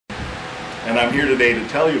And I'm here today to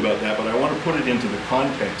tell you about that, but I want to put it into the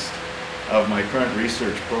context of my current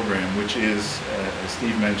research program, which is, as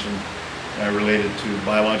Steve mentioned, related to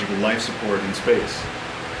biological life support in space,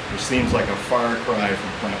 which seems like a far cry from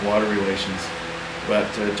plant-water relations. But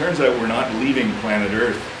it turns out we're not leaving planet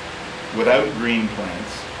Earth without green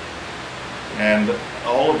plants. And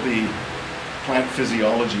all of the plant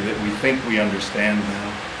physiology that we think we understand now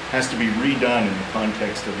has to be redone in the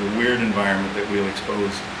context of the weird environment that we'll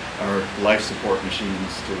expose our life support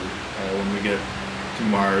machines to when we get to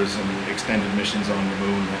Mars and extended missions on the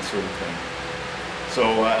moon, that sort of thing.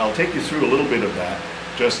 So I'll take you through a little bit of that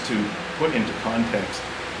just to put into context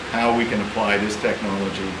how we can apply this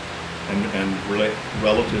technology and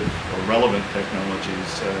relative or relevant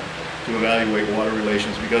technologies to evaluate water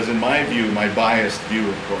relations, because in my view, my biased view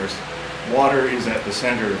of course, water is at the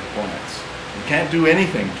center of plants. You can't do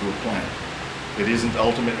anything to a plant that isn't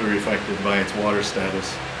ultimately affected by its water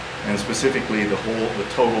status, and specifically the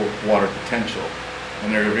total water potential.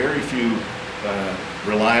 And there are very few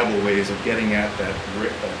reliable ways of getting at that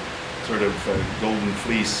sort of golden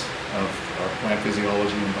fleece of our plant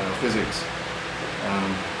physiology and biophysics.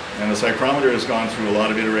 And the psychrometer has gone through a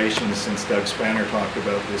lot of iterations since Doug Spanner talked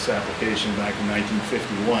about this application back in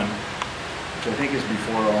 1951, which I think is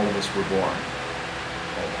before all of us were born,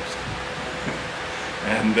 almost.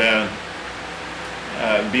 And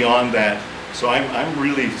beyond that, so I'm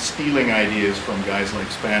really stealing ideas from guys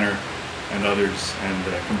like Spanner and others and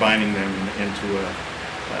combining them into a,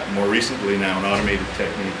 more recently now, an automated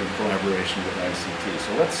technique in collaboration with ICT.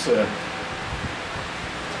 So let's, wait,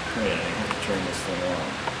 I have to turn this thing on.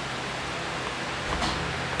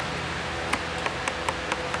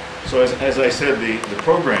 So as I said, the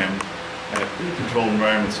program at the Controlled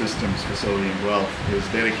Environment Systems facility in Guelph is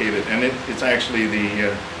dedicated, and it's actually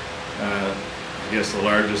the, I guess the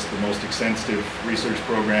largest, the most extensive research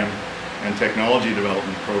program and technology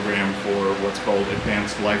development program for what's called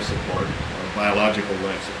advanced life support, or biological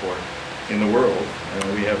life support in the world.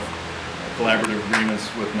 We have collaborative agreements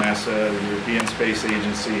with NASA, the European Space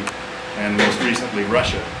Agency, and most recently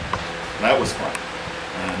Russia. That was fun.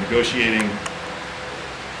 Negotiating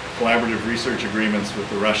collaborative research agreements with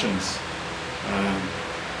the Russians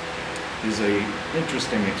is an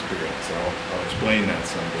interesting experience. I'll explain that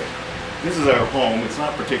someday. This is our home. It's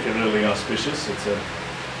not particularly auspicious. It's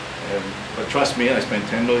but trust me, I spent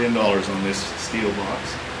 $10 million on this steel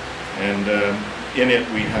box, and in it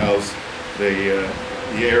we house the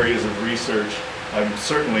areas of research. I'm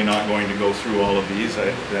certainly not going to go through all of these.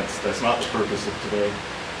 That's not the purpose of today.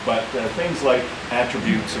 But things like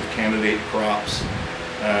attributes of candidate crops.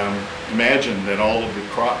 Imagine that all of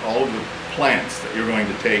the plants that you're going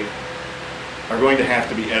to take are going to have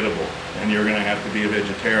to be edible, and you're going to have to be a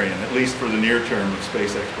vegetarian, at least for the near term of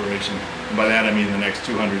space exploration. And by that I mean the next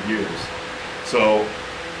 200 years. So,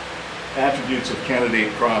 attributes of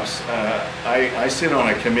candidate crops. I sit on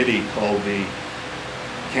a committee called the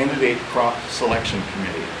Candidate Crop Selection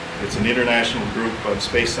Committee. It's an international group of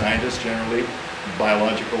space scientists, generally,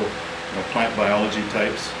 biological, plant biology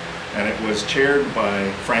types, and it was chaired by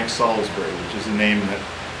Frank Salisbury, which is a name that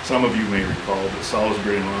some of you may recall, that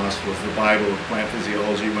Salisbury and Ross was the Bible of plant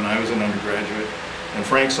physiology when I was an undergraduate. And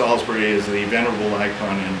Frank Salisbury is the venerable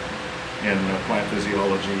icon in plant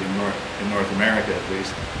physiology in North America, at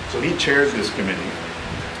least. So he chairs this committee.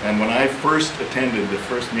 And when I first attended the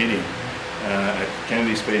first meeting at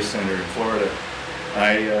Kennedy Space Center in Florida,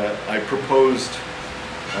 I proposed,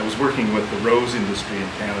 I was working with the rose industry in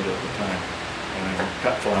Canada at the time, and I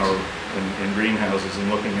cut flower in greenhouses and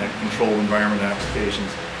looking at controlled environment applications.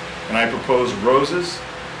 And I proposed roses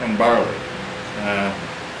and barley.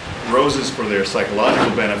 Roses for their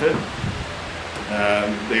psychological benefit.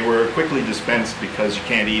 They were quickly dispensed because you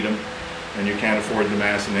can't eat them, and you can't afford the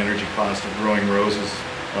mass and energy cost of growing roses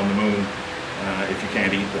on the moon if you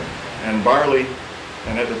can't eat them. And barley,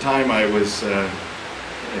 and at the time I was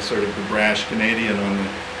sort of the brash Canadian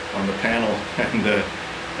on the panel, and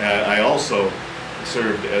I also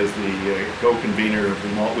served as the co-convener of the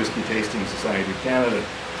Malt Whiskey Tasting Society of Canada.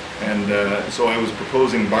 And so I was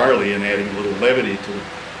proposing barley and adding a little levity to the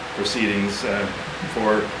proceedings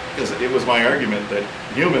because it was my argument that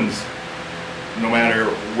humans, no matter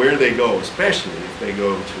where they go, especially if they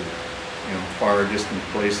go to far distant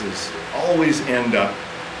places, always end up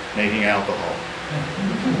making alcohol.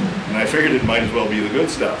 And I figured it might as well be the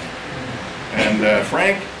good stuff. And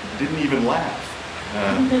Frank didn't even laugh.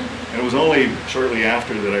 And it was only shortly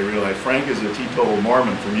after that I realized Frank is a teetotal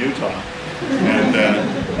Mormon from Utah, and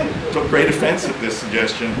took great offense at this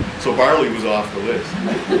suggestion, so barley was off the list.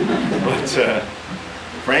 But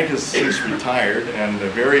Frank has since retired, and a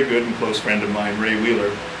very good and close friend of mine, Ray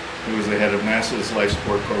Wheeler, who was the head of NASA's Life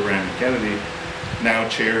Support Program in Kennedy, now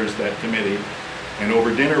chairs that committee. And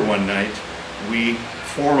over dinner one night, we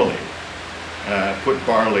formally put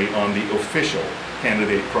barley on the official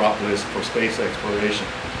candidate crop list for space exploration.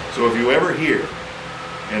 So if you ever hear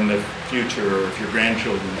in the future, or if your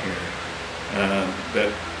grandchildren hear,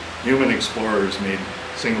 that human explorers made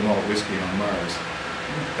single malt whiskey on Mars,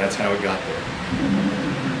 that's how it got there.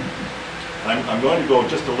 I'm going to go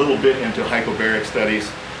just a little bit into hypobaric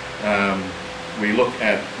studies. We look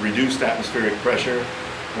at reduced atmospheric pressure,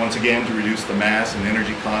 once again to reduce the mass and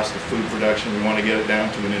energy cost of food production. We want to get it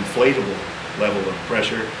down to an inflatable level of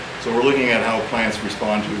pressure. So we're looking at how plants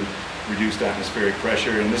respond to reduced atmospheric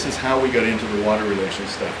pressure, and this is how we got into the water relations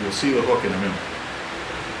stuff. You'll see the hook in a minute.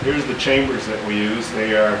 Here's the chambers that we use.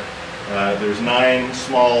 They are, there's 9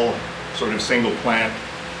 small sort of single plant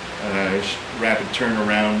rapid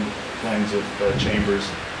turnaround kinds of chambers.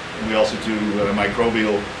 And we also do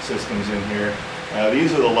microbial systems in here.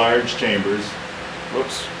 These are the large chambers.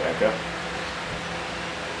 Whoops, back up.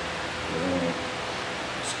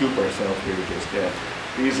 Scoop ourselves here just yet.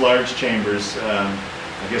 These large chambers,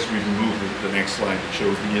 I guess we've moved the next slide that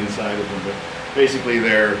shows the inside of them, but basically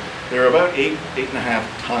they're about 8.5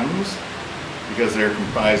 tons, because they're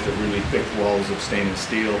comprised of really thick walls of stainless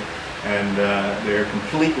steel, and they're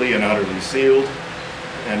completely and utterly sealed,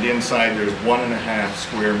 and inside there's 1.5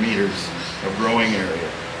 square meters of growing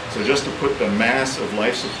area. So just to put the mass of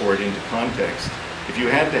life support into context, if you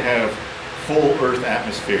had to have full Earth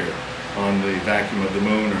atmosphere on the vacuum of the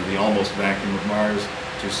moon or the almost vacuum of Mars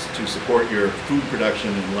to support your food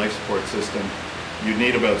production and life support system, you'd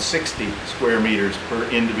need about 60 square meters per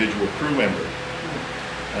individual crew member.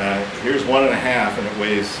 Here's 1.5, and it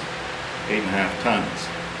weighs 8.5 tons.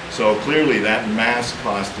 So clearly that mass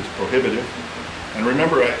cost is prohibitive. And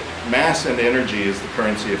remember, mass and energy is the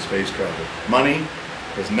currency of space travel. Money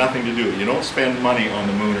has nothing to do. You don't spend money on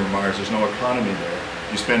the moon or Mars. There's no economy there.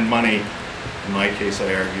 You spend money, in my case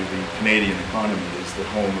I argue, the Canadian economy is the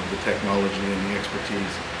home of the technology and the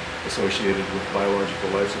expertise associated with biological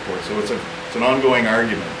life support. So it's an ongoing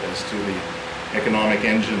argument as to the economic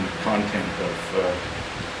engine content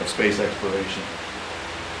of space exploration.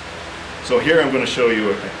 So here I'm going to show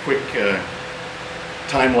you a quick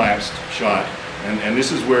time-lapsed shot, and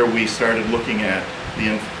this is where we started looking at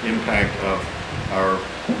the impact of our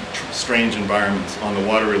strange environments on the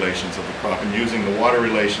water relations of the crop, and using the water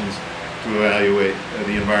relations to evaluate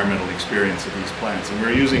the environmental experience of these plants. And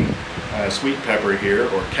we're using sweet pepper here,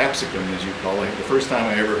 or capsicum as you call it. The first time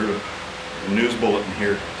I ever heard of a news bulletin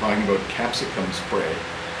here talking about capsicum spray,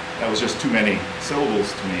 that was just too many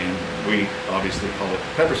syllables to me, and we obviously call it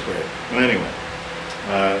pepper spray. But anyway,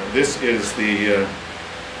 this is the,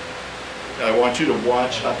 I want you to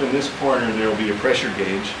watch up in this corner. There will be a pressure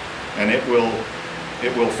gauge, and it will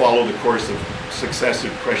follow the course of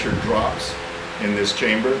successive pressure drops in this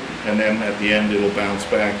chamber, and then at the end it'll bounce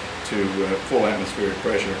back to full atmospheric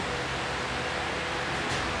pressure.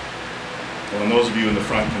 Well, and those of you in the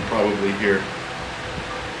front can probably hear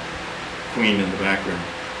Queen in the background.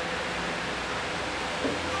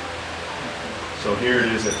 So here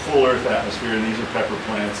it is at full Earth atmosphere, and these are pepper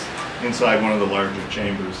plants inside one of the larger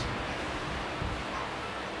chambers.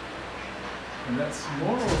 And that's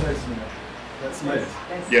more or less now? That's less.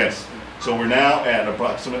 Yes. So we're now at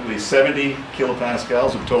approximately 70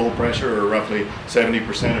 kilopascals of total pressure, or roughly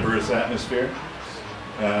 70% of Earth's atmosphere.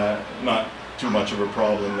 Not too much of a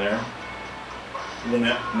problem there.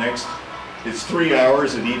 Next, it's 3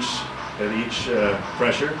 hours at each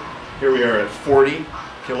pressure. Here we are at 40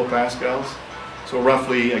 kilopascals. So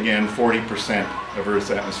roughly, again, 40% of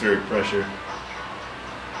Earth's atmospheric pressure.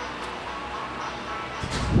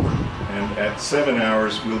 And at 7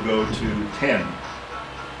 hours, we'll go to 10.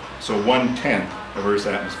 So 1/10 of Earth's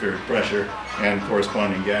atmospheric pressure and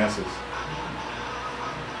corresponding gases.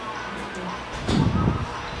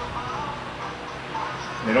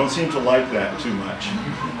 They don't seem to like that too much.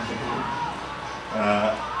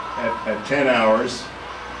 At 10 hours,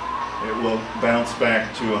 it will bounce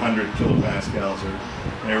back to 100 kilopascals,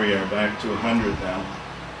 or there we are, back to 100 now.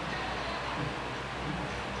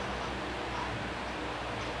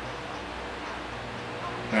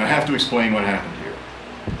 Now I have to explain what happened here.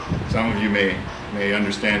 Some of you may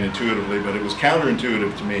understand intuitively, but it was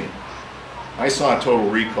counterintuitive to me. I saw Total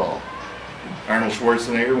Recall. Arnold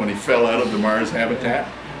Schwarzenegger, when he fell out of the Mars habitat,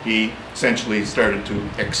 he essentially started to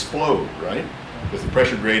explode, right? Because the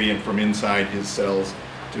pressure gradient from inside his cells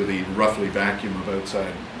to the roughly vacuum of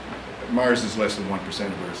outside. Mars is less than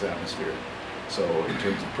 1% of Earth's atmosphere. So in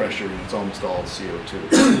terms of pressure, it's almost all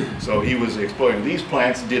CO2. So he was exploding. These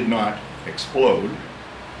plants did not explode.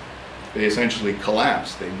 they essentially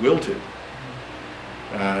collapsed, they wilted.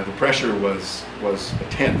 The pressure was a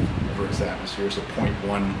tenth of Earth's atmosphere, so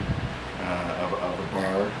 0.1 of a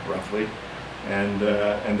bar, roughly, and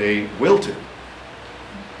they wilted.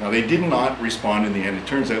 Now, they did not respond in the end. It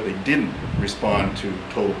turns out they didn't respond to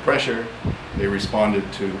total pressure. They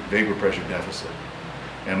responded to vapor pressure deficit.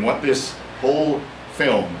 And what this whole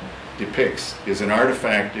film depicts is an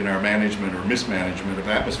artifact in our management or mismanagement of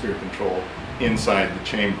atmosphere control inside the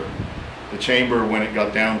chamber. The chamber, when it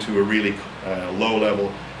got down to a really low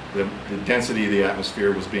level, the density of the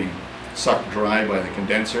atmosphere was being sucked dry by the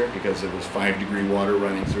condenser because there was 5-degree water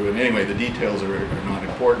running through it. Anyway, the details are not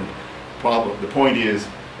important. The point is,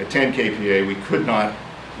 at 10 kPa, we could not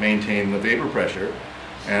maintain the vapor pressure,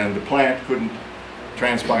 and the plant couldn't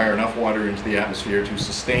transpire enough water into the atmosphere to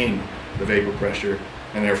sustain the vapor pressure,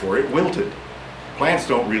 and therefore it wilted. Plants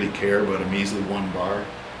don't really care about a measly 1 bar.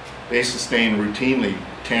 They sustain routinely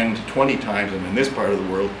 10 to 20 times, and in this part of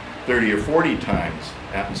the world, 30 or 40 times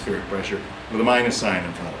atmospheric pressure with a minus sign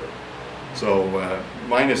in front of it. So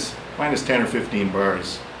minus 10 or 15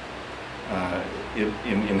 bars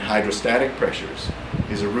in hydrostatic pressures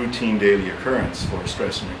is a routine daily occurrence for a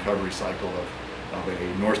stress and recovery cycle of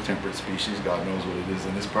a north temperate species. God knows what it is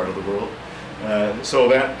in this part of the world. So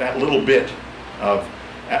that little bit of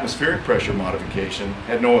atmospheric pressure modification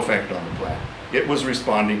had no effect on the plant. It was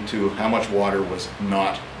responding to how much water was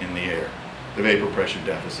not in the air, the vapor pressure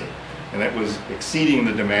deficit. And that was exceeding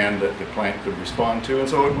the demand that the plant could respond to, and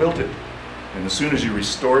so it wilted. And as soon as you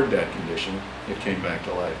restored that condition, it came back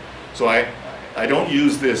to life. So I don't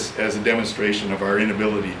use this as a demonstration of our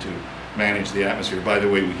inability to manage the atmosphere. By the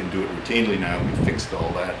way, we can do it routinely now. We've fixed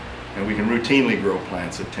all that. And we can routinely grow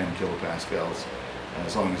plants at 10 kilopascals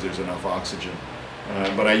as long as there's enough oxygen.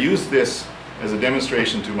 But I use this as a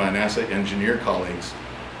demonstration to my NASA engineer colleagues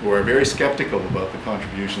who are very skeptical about the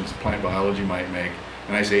contributions plant biology might make.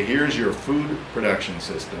 And I say, here's your food production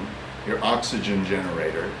system, your oxygen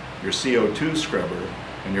generator, your CO2 scrubber,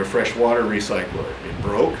 and your fresh water recycler. It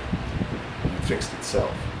broke, and it fixed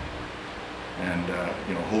itself. And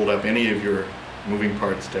hold up any of your moving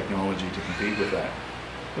parts technology to compete with that.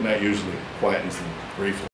 And that usually quietens them briefly.